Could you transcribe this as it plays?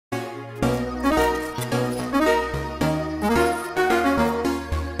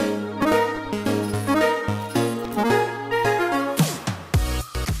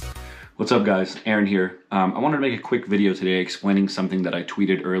What's up guys, Aaron here. I wanted to make a quick video today explaining something that I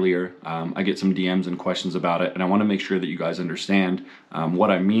tweeted earlier. I get some DMs and questions about it, and I want to make sure that you guys understand what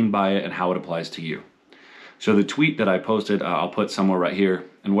I mean by it and how it applies to you. So the tweet that I posted, I'll put somewhere right here,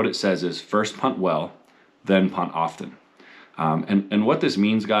 and what it says is first punt well, then punt often. And what this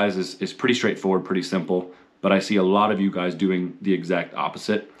means, guys, is pretty straightforward, pretty simple, but I see a lot of you guys doing the exact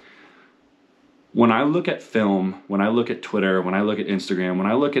opposite. When I look at film, when I look at Twitter, when I look at Instagram, when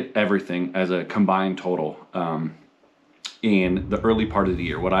I look at everything as a combined total in the early part of the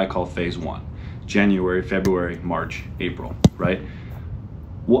year, what I call phase one, January, February, March, April, right?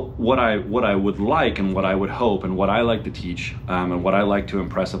 What I would like and what I would hope and what I like to teach and what I like to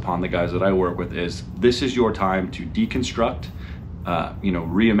impress upon the guys that I work with is this is your time to deconstruct,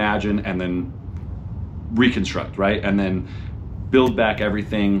 reimagine, and then reconstruct, right? And then build back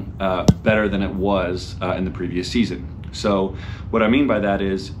everything better than it was in the previous season. So what I mean by that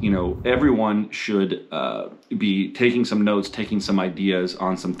is, everyone should be taking some notes, taking some ideas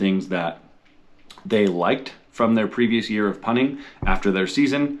on some things that they liked from their previous year of punting after their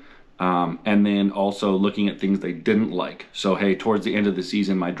season, and then also looking at things they didn't like. So hey, towards the end of the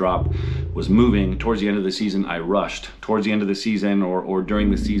season, my drop was moving. Towards the end of the season, I rushed. Towards the end of the season or during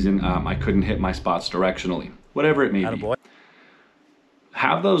the season, I couldn't hit my spots directionally, whatever it may be.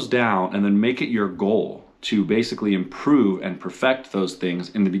 Have those down and then make it your goal to basically improve and perfect those things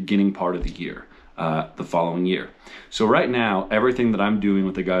in the beginning part of the year, the following year. So right now, everything that I'm doing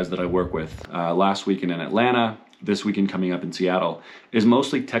with the guys that I work with last weekend in Atlanta, this weekend coming up in Seattle, is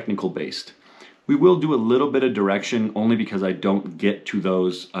mostly technical based. We will do a little bit of direction only because I don't get to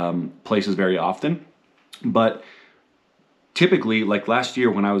those places very often. But typically, like last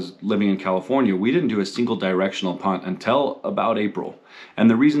year when I was living in California, we didn't do a single directional punt until about April. And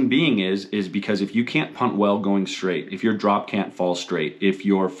the reason being is because if you can't punt well going straight, if your drop can't fall straight, if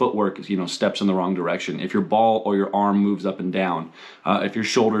your footwork, steps in the wrong direction, if your ball or your arm moves up and down, if your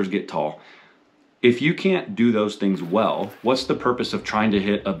shoulders get tall, if you can't do those things well, what's the purpose of trying to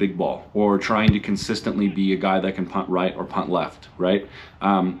hit a big ball or trying to consistently be a guy that can punt right or punt left, right?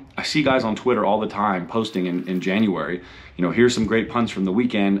 I see guys on Twitter all the time posting in January, here's some great punts from the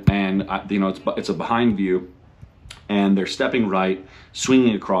weekend, and it's a behind view, and they're stepping right,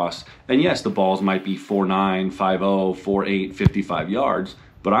 swinging across, and yes, the balls might be 4.9, 5.0, 4.8, 55 yards,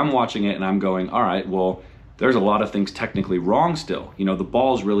 but I'm watching it and I'm going, all right, well, there's a lot of things technically wrong still. The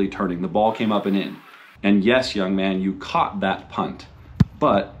ball's really turning. The ball came up and in. And yes, young man, you caught that punt.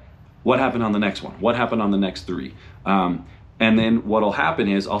 But what happened on the next one? What happened on the next three? And then what'll happen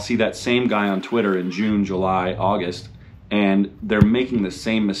is I'll see that same guy on Twitter in June, July, August, and they're making the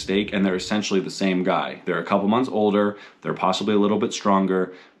same mistake, and they're essentially the same guy. They're a couple months older, they're possibly a little bit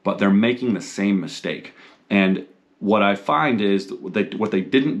stronger, but they're making the same mistake. And what I find is what they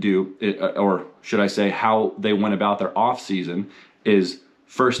didn't do, or should I say how they went about their off season, is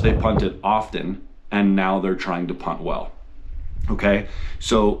first they punted often and now they're trying to punt well. Okay,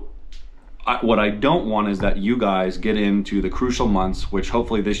 so what I don't want is that you guys get into the crucial months, which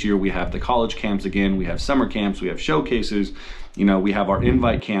hopefully this year we have the college camps again, we have summer camps, we have showcases, we have our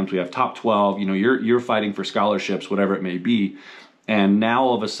invite camps, we have top 12, you're fighting for scholarships, whatever it may be. And now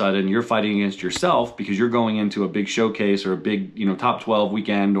all of a sudden you're fighting against yourself because you're going into a big showcase or a big, top 12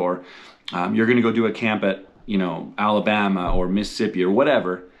 weekend, or you're going to go do a camp at, Alabama or Mississippi or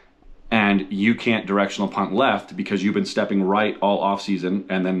whatever. And you can't directional punt left because you've been stepping right all off season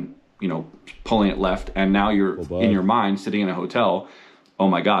and then, pulling it left. And now you're in your mind sitting in a hotel. Oh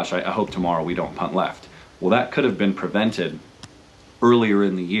my gosh, I hope tomorrow we don't punt left. Well, that could have been prevented earlier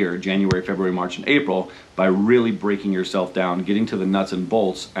in the year, January, February, March, and April, by really breaking yourself down, getting to the nuts and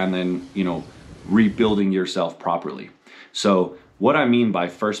bolts, and then, rebuilding yourself properly. So what I mean by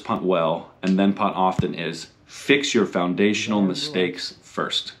first punt well and then punt often is fix your foundational mistakes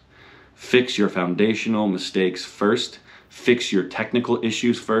first. Fix your foundational mistakes first. Fix your technical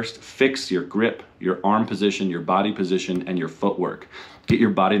issues first. Fix your grip, your arm position, your body position, and your footwork. Get your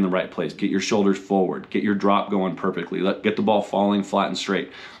body in the right place. Get your shoulders forward. Get your drop going perfectly. Get the ball falling flat and straight.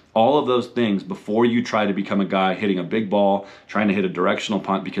 All of those things before you try to become a guy hitting a big ball, trying to hit a directional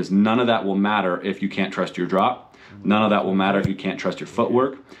punt, because none of that will matter if you can't trust your drop. None of that will matter if you can't trust your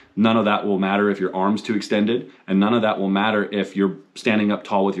footwork. None of that will matter if your arm's too extended. And none of that will matter if you're standing up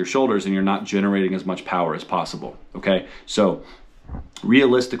tall with your shoulders and you're not generating as much power as possible. Okay? So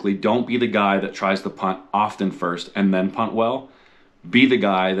realistically, don't be the guy that tries to punt often first and then punt well. Be the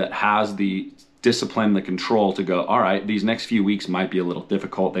guy that has the discipline, the control to go, all right, these next few weeks might be a little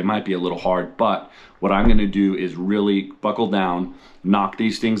difficult, they might be a little hard, but what I'm gonna do is really buckle down, knock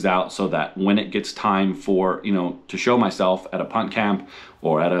these things out so that when it gets time for, you know, to show myself at a punt camp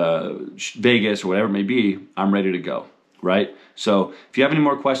or at a Vegas or whatever it may be, I'm ready to go, right? So if you have any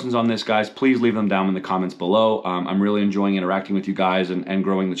more questions on this, guys, please leave them down in the comments below. I'm really enjoying interacting with you guys and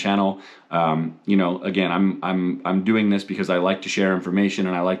growing the channel. You know, again, I'm doing this because I like to share information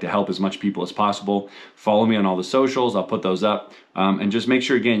and I like to help as much people as possible. Follow me on all the socials. I'll put those up. And just make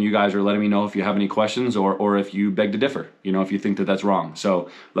sure, again, you guys are letting me know if you have any questions or if you beg to differ, you know, if you think that that's wrong. So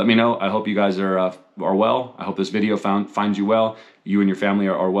let me know. I hope you guys are well. I hope this video finds you well. You and your family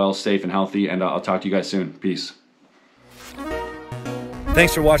are well, safe, and healthy. And I'll talk to you guys soon. Peace.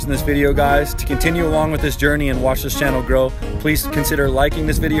 Thanks for watching this video, guys. To continue along with this journey and watch this channel grow, please consider liking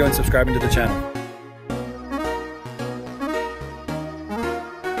this video and subscribing to the channel.